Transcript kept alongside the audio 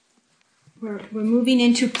We're moving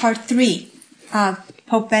into part 3 of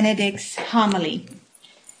Pope Benedict's homily.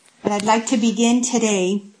 But I'd like to begin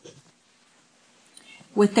today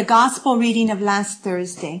with the gospel reading of last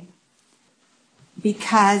Thursday,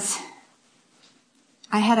 because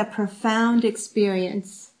I had a profound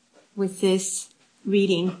experience with this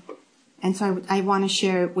reading, and so I want to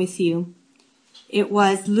share it with you. It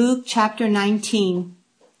was Luke chapter 19,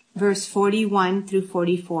 verse 41 through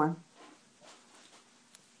 44.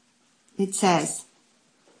 It says,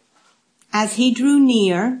 as he drew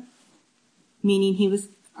near, meaning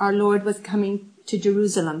our Lord was coming to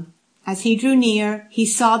Jerusalem. As he drew near, he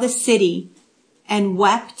saw the city and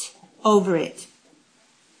wept over it,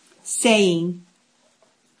 saying,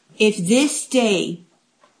 if this day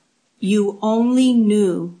you only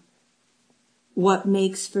knew what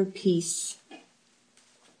makes for peace.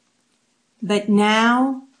 But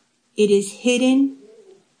now it is hidden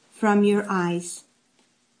from your eyes.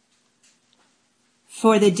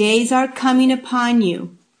 For the days are coming upon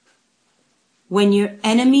you when your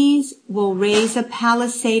enemies will raise a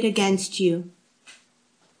palisade against you.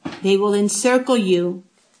 They will encircle you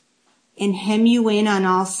and hem you in on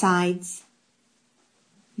all sides.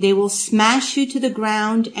 They will smash you to the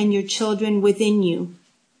ground and your children within you,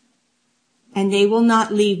 and they will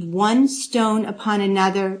not leave one stone upon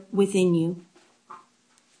another within you,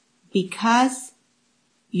 because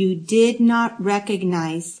you did not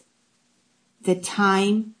recognize the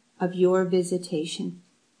time of your visitation.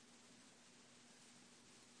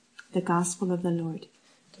 The Gospel of the Lord.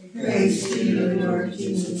 Praise to you, Lord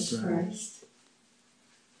Jesus Christ.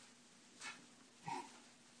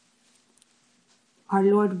 Our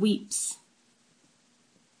Lord weeps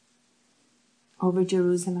over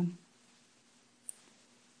Jerusalem.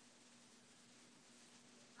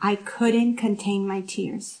 I couldn't contain my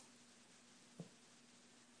tears,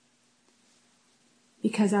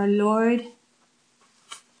 because our Lord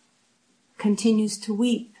continues to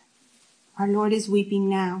weep. Our Lord is weeping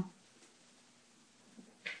now.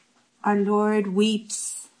 Our Lord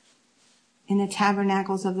weeps in the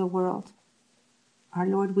tabernacles of the world. Our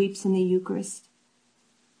Lord weeps in the Eucharist.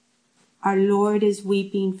 Our Lord is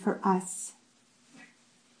weeping for us,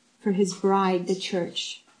 for his bride, the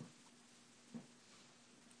church,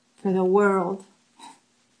 for the world.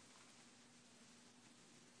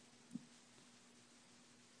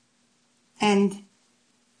 And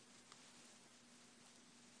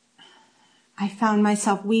I found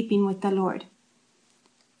myself weeping with the Lord.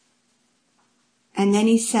 And then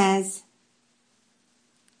he says,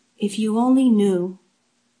 if you only knew,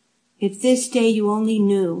 if this day you only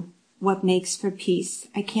knew what makes for peace.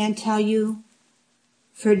 I can't tell you,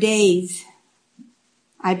 for days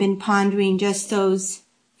I've been pondering just those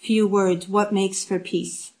few words, what makes for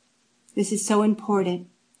peace. This is so important.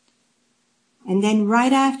 And then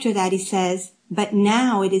right after that he says, but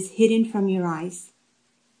now it is hidden from your eyes.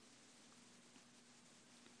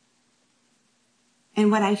 And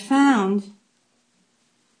what I found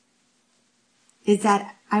is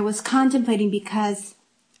that I was contemplating, because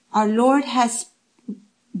our Lord has,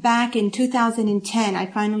 back in 2010, I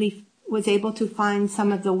finally was able to find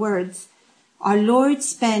some of the words. Our Lord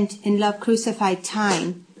spent in Love Crucified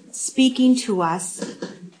time speaking to us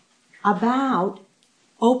about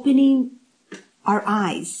opening our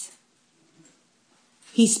eyes.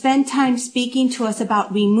 He spent time speaking to us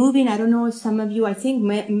about removing, I don't know if some of you, I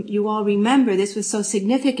think you all remember, this was so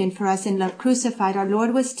significant for us in Love Crucified. Our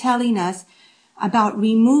Lord was telling us about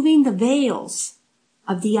removing the veils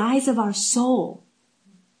of the eyes of our soul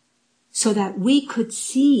so that we could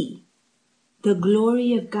see the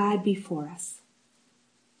glory of God before us.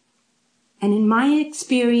 And in my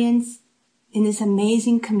experience in this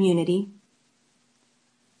amazing community,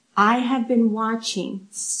 I have been watching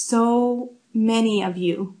so many of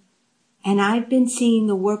you, and I've been seeing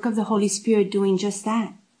the work of the Holy Spirit doing just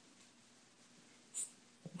that.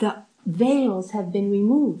 The veils have been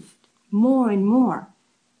removed more and more,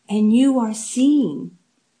 and you are seeing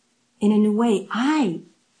in a new way. I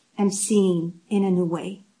am seeing in a new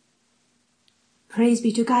way. Praise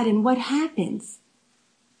be to God. And what happens?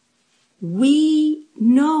 We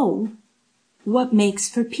know what makes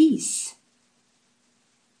for peace.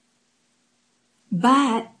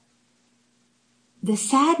 But the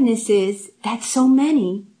sadness is that so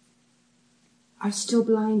many are still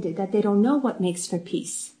blinded, that they don't know what makes for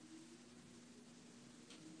peace.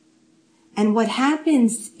 And what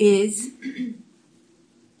happens is,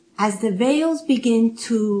 as the veils begin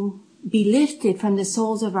to be lifted from the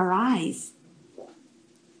soles of our eyes,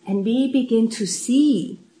 and we begin to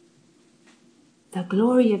see the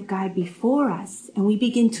glory of God before us, and we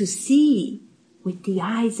begin to see with the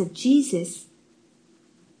eyes of Jesus,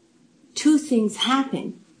 two things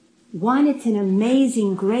happen. One, it's an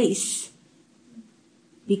amazing grace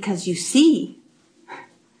because you see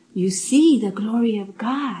the glory of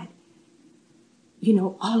God,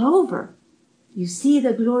 all over. You see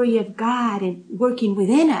the glory of God and working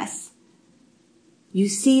within us. You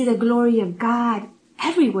see the glory of God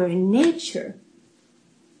everywhere in nature.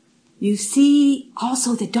 You see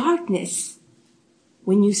also the darkness.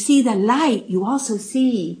 When you see the light, you also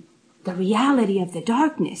see the reality of the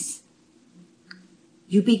darkness.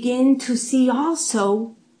 You begin to see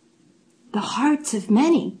also the hearts of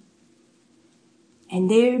many. And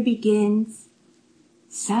there begins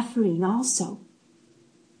suffering also.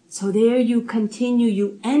 So there you continue,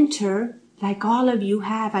 you enter, like all of you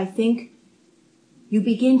have, I think, you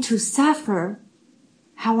begin to suffer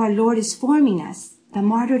how our Lord is forming us, the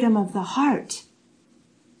martyrdom of the heart.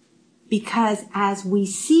 Because as we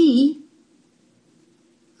see,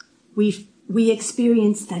 we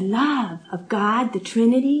experience the love of God, the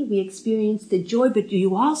Trinity, we experience the joy, but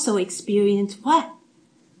you also experience what?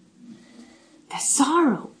 The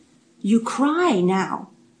sorrow. You cry now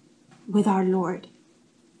with our Lord.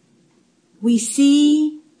 We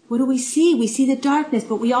see, what do we see? We see the darkness,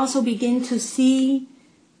 but we also begin to see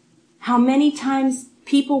how many times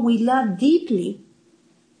people we love deeply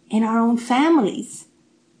in our own families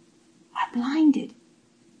are blinded.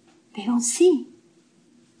 They don't see.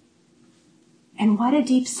 And what a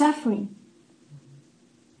deep suffering.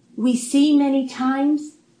 We see many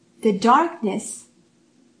times the darkness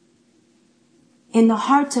in the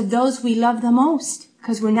hearts of those we love the most,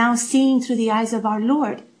 because we're now seeing through the eyes of our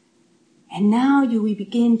Lord. And now we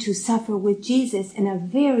begin to suffer with Jesus in a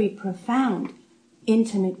very profound,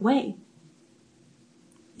 intimate way.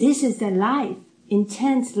 This is the life,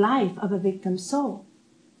 intense life of a victim soul.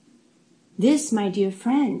 This, my dear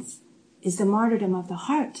friends, is the martyrdom of the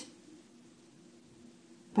heart.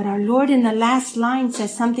 But our Lord in the last line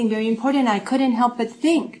says something very important. I couldn't help but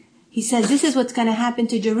think. He says, this is what's going to happen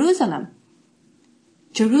to Jerusalem.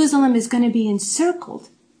 Jerusalem is going to be encircled.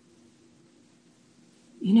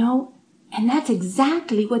 And that's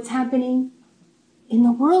exactly what's happening in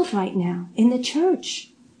the world right now, in the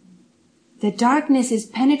church. The darkness is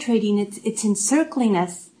penetrating, it's encircling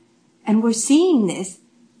us, and we're seeing this.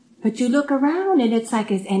 But you look around and it's like,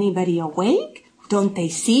 is anybody awake? Don't they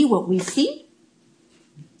see what we see?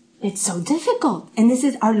 It's so difficult. And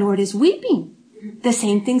our Lord is weeping. The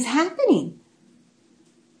same thing's happening.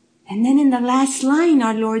 And then in the last line,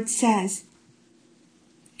 our Lord says,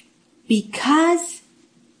 because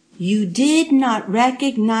you did not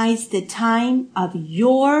recognize the time of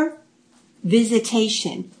your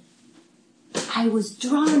visitation, I was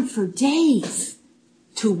drawn for days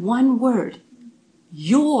to one word,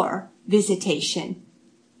 your visitation.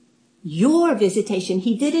 Your visitation.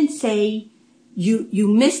 He didn't say you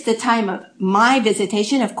missed the time of my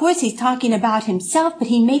visitation. Of course, he's talking about himself, but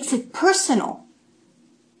he makes it personal.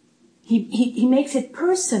 He makes it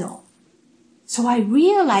personal. So I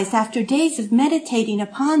realized after days of meditating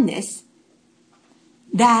upon this,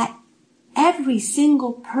 that every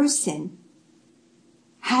single person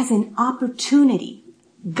has an opportunity.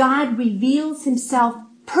 God reveals himself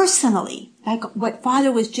personally, like what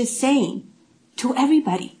Father was just saying, to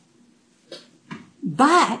everybody.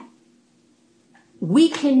 But we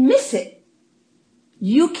can miss it.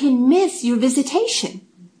 You can miss your visitation.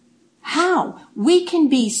 How? We can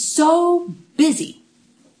be so busy,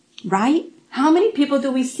 right? How many people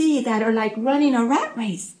do we see that are like running a rat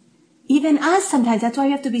race? Even us sometimes. That's why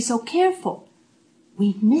we have to be so careful.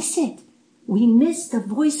 We miss it. We miss the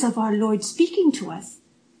voice of our Lord speaking to us.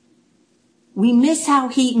 We miss how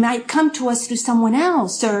he might come to us through someone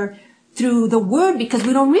else or through the word because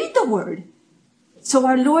we don't read the word. So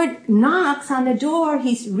our Lord knocks on the door.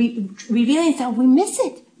 He's revealing himself. We miss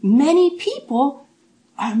it. Many people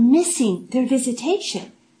are missing their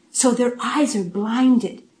visitation. So their eyes are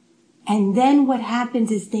blinded. And then what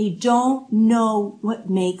happens is they don't know what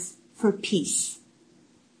makes for peace.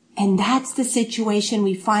 And that's the situation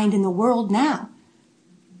we find in the world now.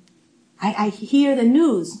 I hear the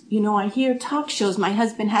news, I hear talk shows my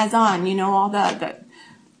husband has on, all the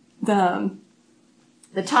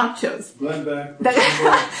talk shows.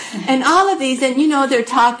 And all of these, and they're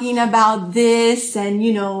talking about this and,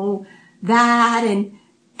 that, and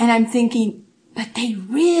I'm thinking, but they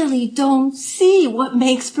really don't see what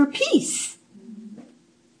makes for peace.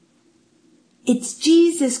 It's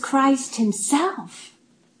Jesus Christ himself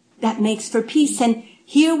that makes for peace. And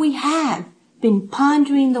here we have been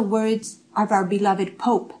pondering the words of our beloved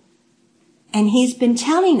Pope. And he's been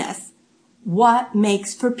telling us what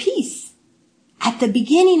makes for peace. At the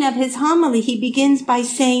beginning of his homily, he begins by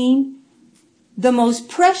saying, the most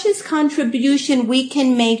precious contribution we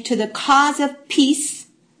can make to the cause of peace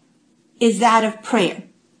is that of prayer.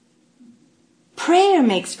 Prayer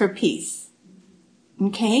makes for peace.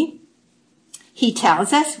 Okay? He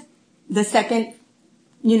tells us, the second,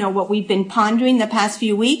 what we've been pondering the past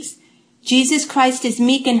few weeks, Jesus Christ is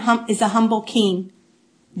meek and is a humble king.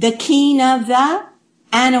 The king of the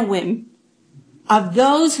Anawim, of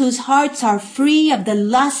those whose hearts are free of the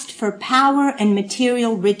lust for power and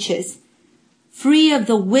material riches, free of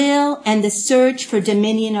the will and the search for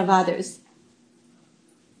dominion of others.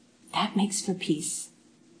 That makes for peace.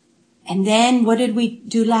 And then what did we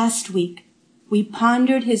do last week? We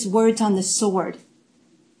pondered his words on the sword.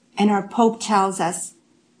 And our Pope tells us,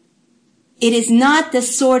 it is not the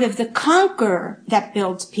sword of the conqueror that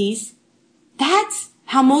builds peace. That's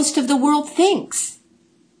how most of the world thinks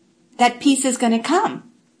that peace is going to come.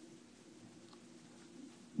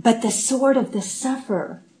 But the sword of the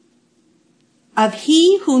sufferer, of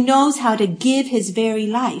he who knows how to give his very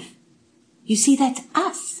life. You see, that's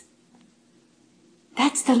us.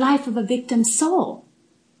 That's the life of a victim's soul.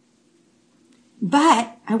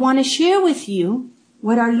 But I want to share with you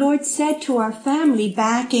what our Lord said to our family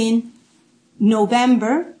back in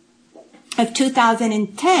November of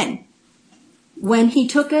 2010, when he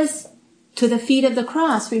took us to the feet of the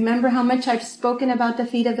cross. Remember how much I've spoken about the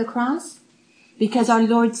feet of the cross? Because our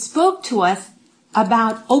Lord spoke to us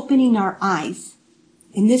about opening our eyes.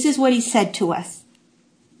 And this is what he said to us.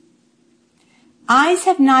 Eyes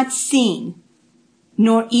have not seen,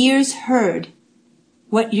 nor ears heard,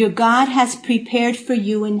 what your God has prepared for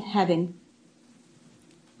you in heaven.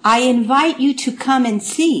 I invite you to come and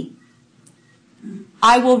see.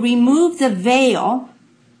 I will remove the veil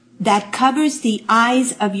that covers the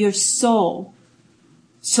eyes of your soul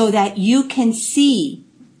so that you can see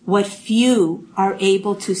what few are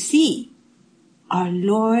able to see. Our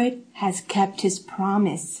Lord has kept his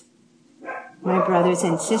promise, my brothers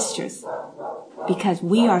and sisters, because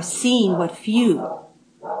we are seeing what few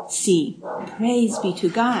see. Praise be to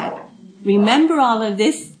God. Remember all of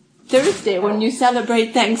this Thursday when you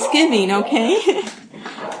celebrate Thanksgiving, okay?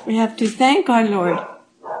 We have to thank our Lord.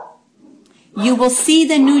 You will see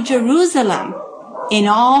the New Jerusalem in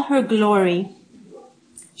all her glory.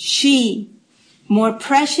 She, more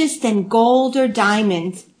precious than gold or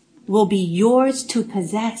diamonds, will be yours to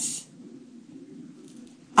possess.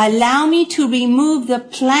 Allow me to remove the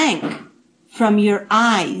plank from your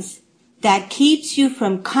eyes that keeps you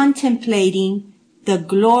from contemplating the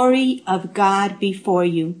glory of God before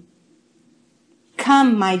you.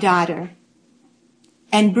 Come, my daughter,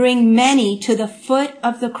 and bring many to the foot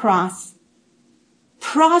of the cross.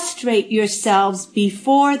 Prostrate yourselves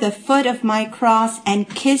before the foot of my cross and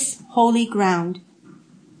kiss holy ground.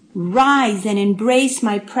 Rise and embrace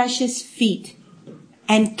my precious feet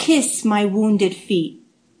and kiss my wounded feet.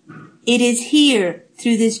 It is here,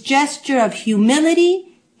 through this gesture of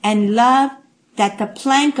humility and love, that the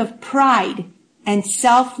plank of pride and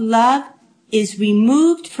self-love is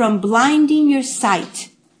removed from blinding your sight.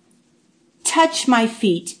 Touch my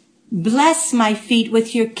feet, bless my feet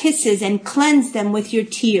with your kisses and cleanse them with your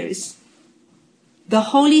tears. The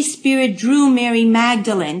Holy Spirit drew Mary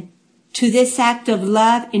Magdalene to this act of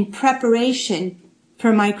love in preparation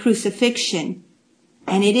for my crucifixion.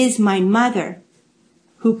 And it is my mother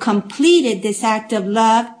who completed this act of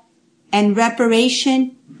love and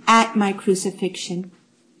reparation at my crucifixion.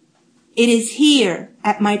 It is here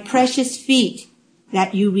at my precious feet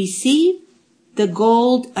that you receive the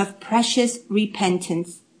gold of precious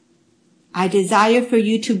repentance. I desire for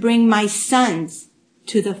you to bring my sons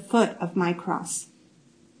to the foot of my cross.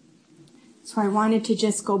 So I wanted to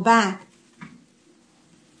just go back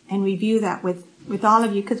and review that with all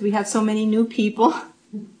of you, because we have so many new people,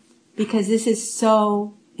 because this is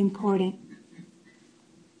so important.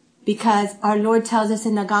 Because our Lord tells us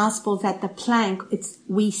in the Gospels that the plank,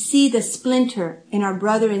 we see the splinter in our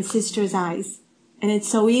brother and sister's eyes. And it's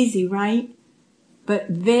so easy, right? But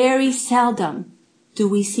very seldom do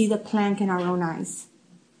we see the plank in our own eyes.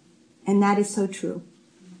 And that is so true.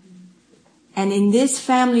 And in this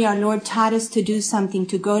family, our Lord taught us to do something,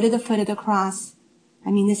 to go to the foot of the cross.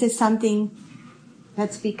 I mean, this is something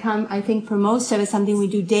that's become, I think for most of us, something we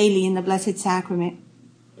do daily in the Blessed Sacrament.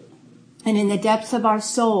 And in the depths of our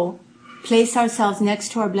soul, place ourselves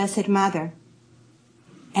next to our Blessed Mother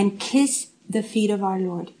and kiss the feet of our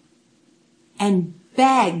Lord and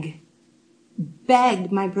beg,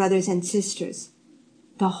 my brothers and sisters,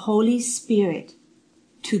 the Holy Spirit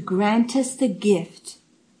to grant us the gift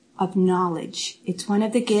of knowledge. It's one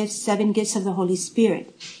of the gifts, 7 gifts of the Holy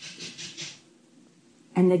Spirit.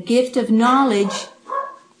 And the gift of knowledge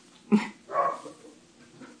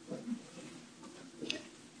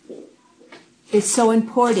is so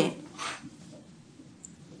important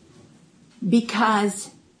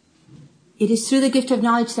because it is through the gift of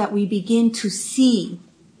knowledge that we begin to see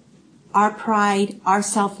our pride, our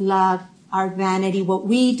self-love, our vanity, what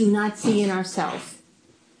we do not see in ourselves.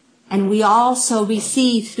 And we also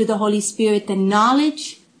receive through the Holy Spirit the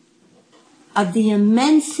knowledge of the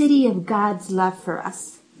immensity of God's love for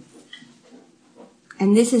us.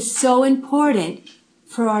 And this is so important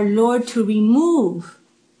for our Lord to remove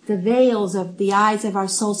the veils of the eyes of our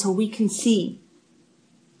soul so we can see.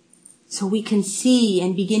 So we can see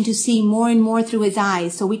and begin to see more and more through His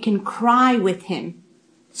eyes. So we can cry with Him.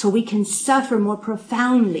 So we can suffer more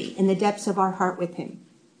profoundly in the depths of our heart with Him.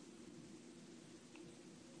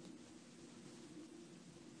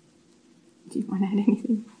 Do you want to add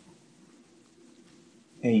anything?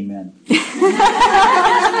 Amen.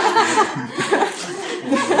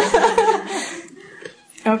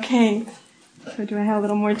 Okay. So do I have a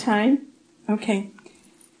little more time? Okay.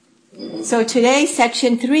 So today,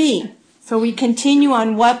 section 3. So we continue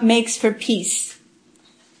on what makes for peace.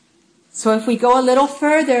 So if we go a little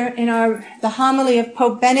further in the homily of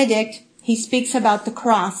Pope Benedict, he speaks about the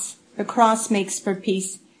cross. The cross makes for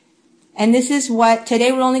peace. And this is what,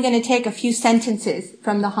 today we're only going to take a few sentences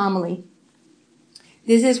from the homily.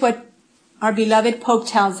 This is what our beloved Pope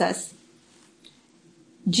tells us.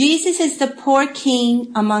 Jesus is the poor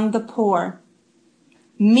king among the poor,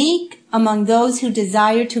 meek among those who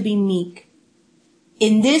desire to be meek.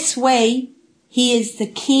 In this way, he is the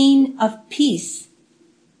king of peace,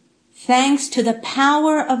 thanks to the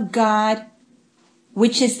power of God,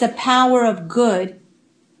 which is the power of good,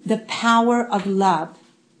 the power of love.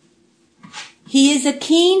 He is a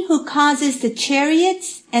king who causes the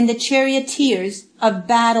chariots and the charioteers of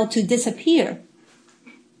battle to disappear,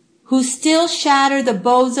 who still shatter the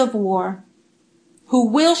bows of war, who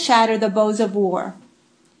will shatter the bows of war.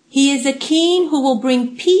 He is a king who will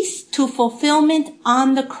bring peace to fulfillment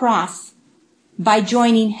on the cross by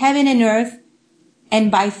joining heaven and earth and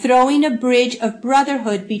by throwing a bridge of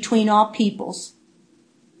brotherhood between all peoples.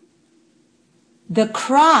 The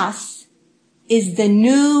cross is the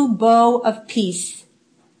new bow of peace,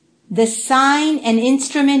 the sign and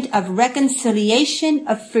instrument of reconciliation,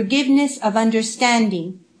 of forgiveness, of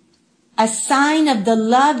understanding, a sign of the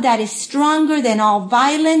love that is stronger than all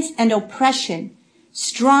violence and oppression,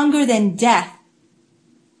 stronger than death.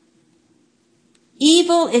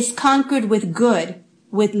 Evil is conquered with good,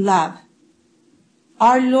 with love.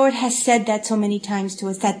 Our Lord has said that so many times to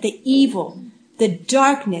us, that the evil, the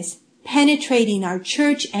darkness penetrating our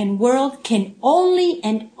church and world can only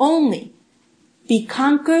and only be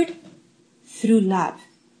conquered through love.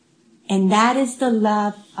 And that is the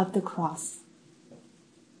love of the cross.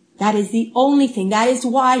 That is the only thing. That is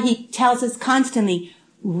why he tells us constantly,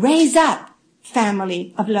 raise up,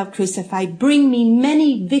 family of love crucified. Bring me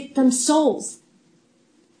many victim souls.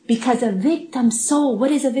 Because a victim soul,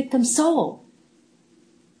 what is a victim soul?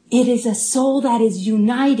 It is a soul that is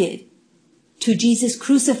united to Jesus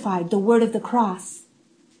crucified, the word of the cross.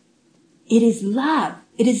 It is love.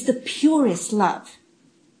 It is the purest love.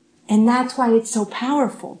 And that's why it's so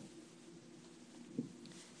powerful.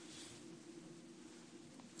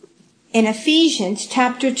 In Ephesians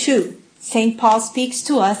chapter 2, St. Paul speaks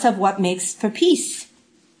to us of what makes for peace.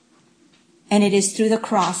 And it is through the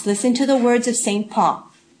cross. Listen to the words of St.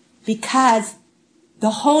 Paul. Because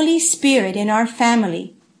the Holy Spirit in our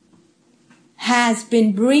family has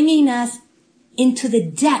been bringing us into the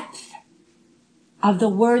depth of the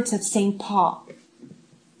words of St. Paul.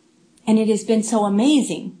 And it has been so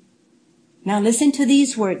amazing. Now listen to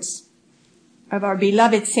these words of our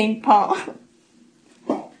beloved St. Paul.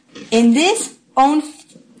 In this own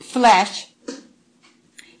flesh,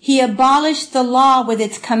 he abolished the law with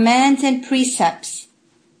its commands and precepts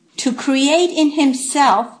to create in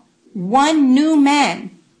himself one new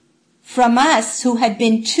man from us who had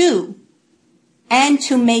been two, and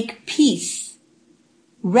to make peace,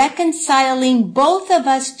 reconciling both of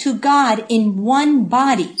us to God in one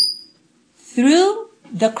body through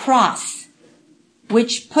the cross,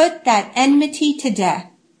 which put that enmity to death.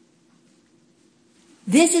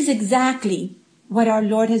 This is exactly what our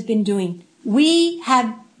Lord has been doing. We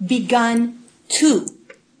have begun two,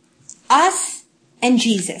 us and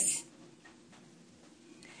Jesus.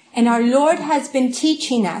 And our Lord has been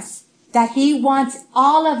teaching us that he wants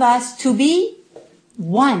all of us to be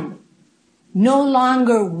one. No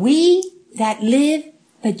longer we that live,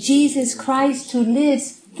 but Jesus Christ who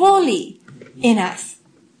lives fully in us.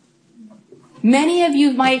 Many of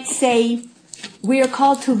you might say, we are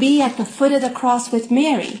called to be at the foot of the cross with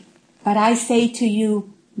Mary. But I say to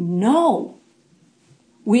you, no.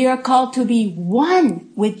 We are called to be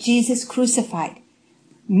one with Jesus crucified.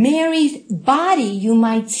 Mary's body you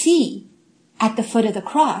might see at the foot of the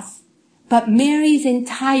cross, but Mary's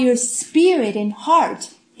entire spirit and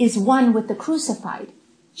heart is one with the crucified.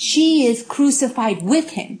 She is crucified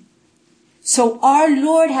with him. So our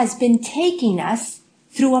Lord has been taking us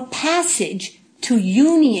through a passage to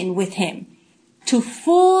union with him, to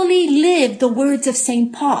fully live the words of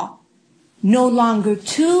St. Paul, no longer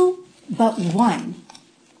two, but one,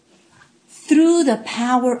 through the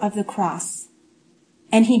power of the cross.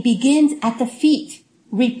 And he begins at the feet,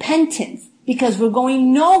 repentance, because we're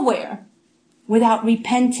going nowhere without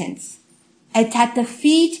repentance. It's at the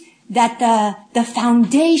feet that the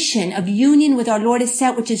foundation of union with our Lord is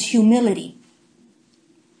set, which is humility.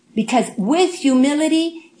 Because with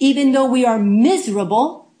humility, even though we are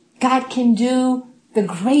miserable, God can do the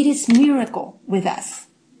greatest miracle with us.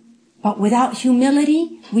 But without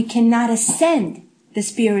humility, we cannot ascend the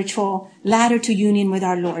spiritual ladder to union with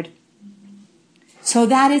our Lord. So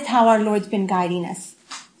that is how our Lord's been guiding us.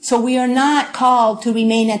 So we are not called to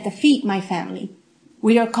remain at the feet, my family.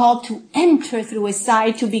 We are called to enter through his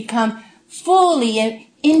side, to become fully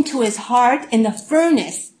into his heart in the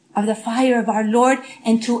furnace of the fire of our Lord,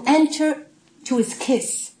 and to enter to his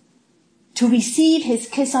kiss, to receive his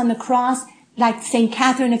kiss on the cross like St.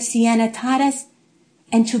 Catherine of Siena taught us,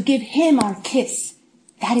 and to give him our kiss.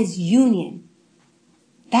 That is union.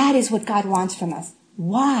 That is what God wants from us.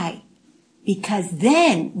 Why? Because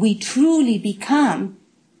then we truly become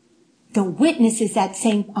the witnesses that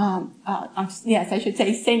Saint Benedict,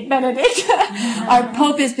 our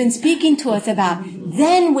Pope, has been speaking to us about.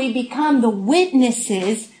 Then we become the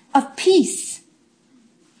witnesses of peace,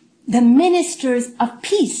 the ministers of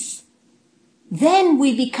peace. Then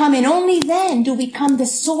we become, and only then do we become the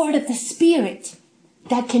sword of the Spirit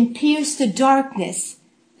that can pierce the darkness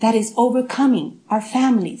that is overcoming our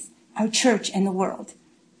families, our church, and the world.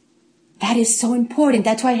 That is so important.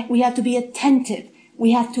 That's why we have to be attentive.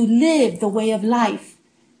 We have to live the way of life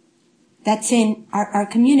that's in our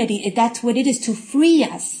community. That's what it is, to free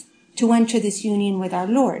us to enter this union with our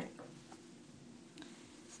Lord.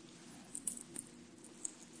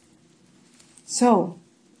 So,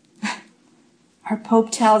 our Pope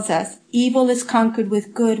tells us, evil is conquered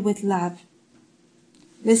with good, with love.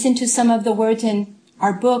 Listen to some of the words in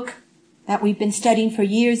our book that we've been studying for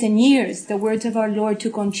years and years, the words of our Lord to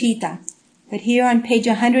Conchita. But here on page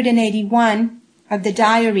 181 of the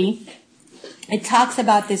diary, it talks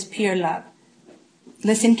about this pure love.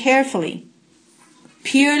 Listen carefully.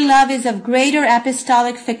 Pure love is of greater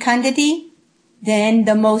apostolic fecundity than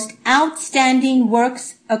the most outstanding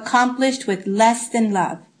works accomplished with less than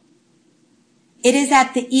love. It is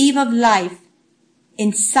at the eve of life,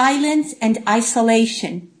 in silence and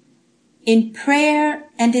isolation, in prayer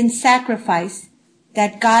and in sacrifice,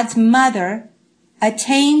 that God's mother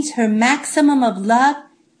attains her maximum of love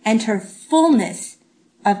and her fullness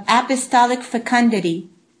of apostolic fecundity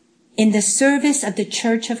in the service of the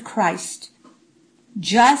Church of Christ,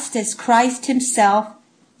 just as Christ himself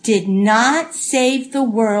did not save the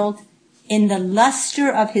world in the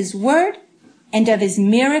luster of his word and of his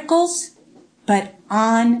miracles, but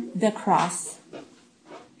on the cross.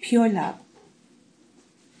 Pure love.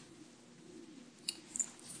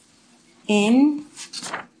 In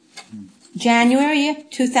January of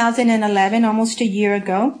 2011, almost a year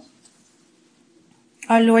ago,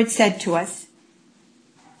 our Lord said to us,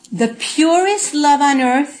 the purest love on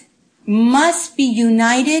earth must be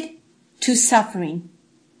united to suffering.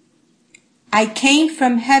 I came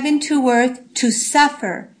from heaven to earth to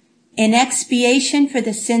suffer in expiation for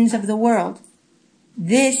the sins of the world.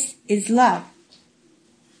 This is love.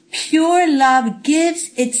 Pure love gives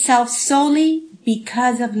itself solely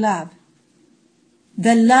because of love.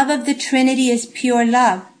 The love of the Trinity is pure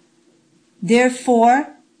love.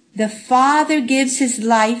 Therefore, the Father gives his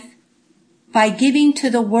life by giving to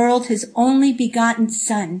the world his only begotten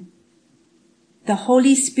Son. The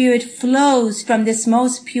Holy Spirit flows from this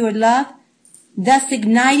most pure love, thus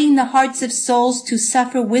igniting the hearts of souls to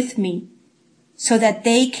suffer with me, so that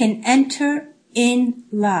they can enter in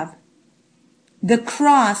love. The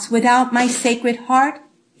cross without my Sacred Heart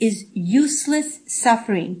is useless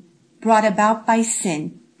suffering brought about by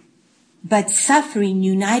sin. But suffering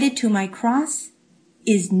united to my cross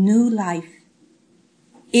is new life.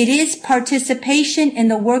 It is participation in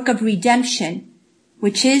the work of redemption,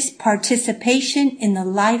 which is participation in the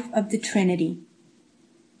life of the Trinity.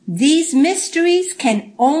 These mysteries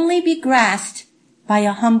can only be grasped by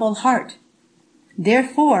a humble heart.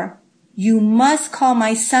 Therefore, you must call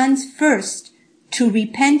my sons first to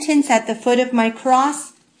repentance at the foot of my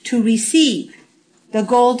cross to receive the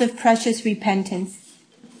gold of precious repentance.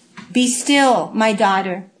 Be still, my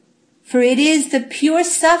daughter, for it is the pure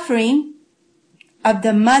suffering of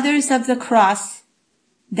the mothers of the cross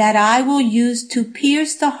that I will use to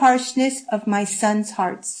pierce the harshness of my sons'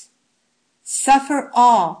 hearts. Suffer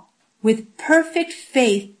all with perfect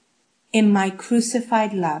faith in my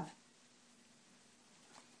crucified love.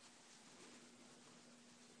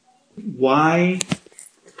 Why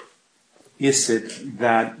is it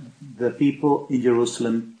that the people in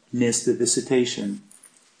Jerusalem missed the visitation?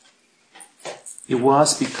 It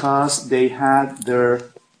was because they had their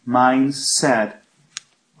minds set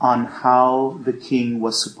on how the king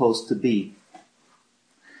was supposed to be.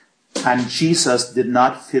 And Jesus did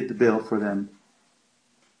not fit the bill for them.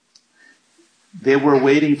 They were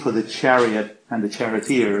waiting for the chariot and the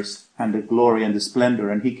charioteers and the glory and the splendor,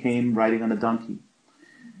 and he came riding on a donkey.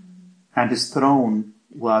 And his throne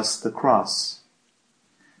was the cross.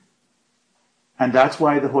 And that's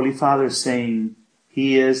why the Holy Father is saying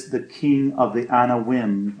he is the king of the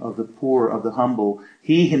anawim, of the poor, of the humble.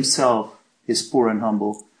 He himself is poor and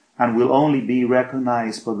humble and will only be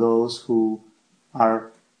recognized for those who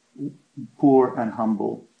are poor and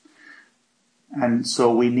humble. And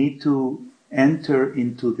so we need to enter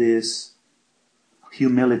into this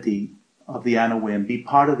humility of the anawim, be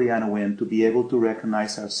part of the anawim to be able to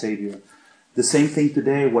recognize our Savior. The same thing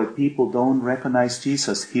today, why people don't recognize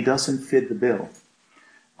Jesus. He doesn't fit the bill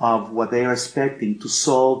of what they are expecting to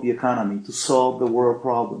solve the economy, to solve the world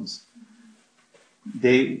problems.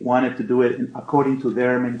 They wanted to do it according to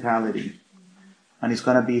their mentality. And it's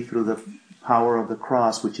going to be through the power of the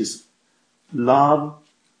cross, which is love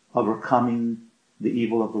overcoming the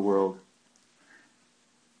evil of the world.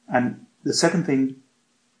 And the second thing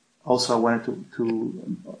also I wanted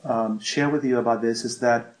to share with you about this is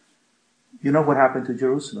that you know what happened to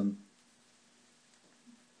Jerusalem?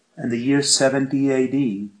 In the year 70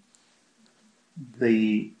 AD,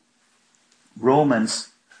 the Romans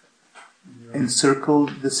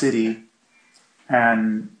encircled the city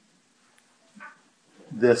and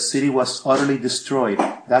the city was utterly destroyed.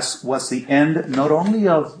 That was the end not only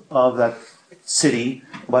of that city,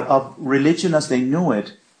 but of religion as they knew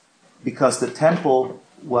it, because the temple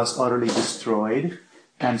was utterly destroyed.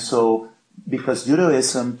 And so, because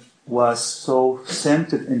Judaism was so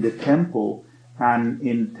centered in the temple and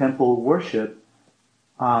in temple worship,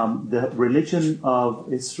 the religion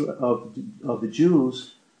of Israel, of the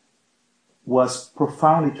Jews was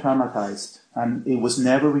profoundly traumatized, and it was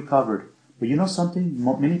never recovered. But you know something?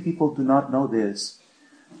 Many people do not know this.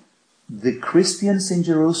 The Christians in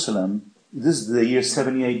Jerusalem, this is the year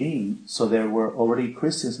 70 AD, so there were already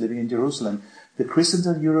Christians living in Jerusalem. The Christians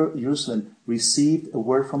of Jerusalem received a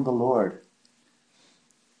word from the Lord,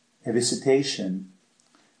 a visitation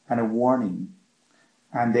and a warning.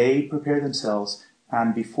 And they prepared themselves,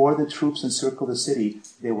 and before the troops encircled the city,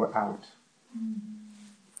 they were out.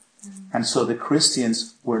 And so the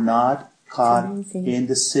Christians were not caught in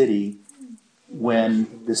the city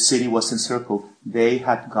when the city was encircled. They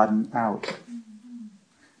had gotten out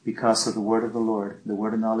because of the word of the Lord, the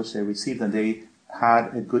word of knowledge they received, and they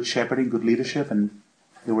had a good shepherding, good leadership, and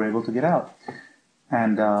they were able to get out.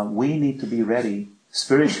 And we need to be ready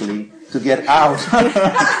spiritually to get out,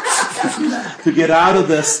 to get out of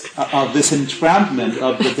this entrampment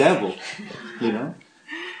of the devil, you know.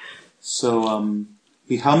 So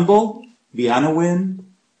be humble, be anawim,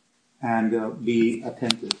 and be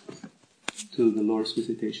attentive to the Lord's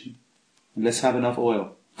visitation. And let's have enough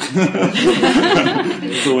oil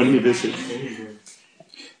for when we visit.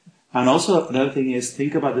 And also another thing is,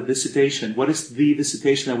 think about the visitation. What is the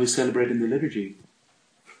visitation that we celebrate in the liturgy?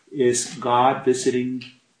 Is God visiting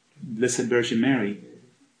Blessed Virgin Mary.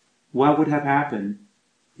 What would have happened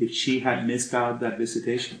if she had missed out that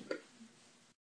visitation?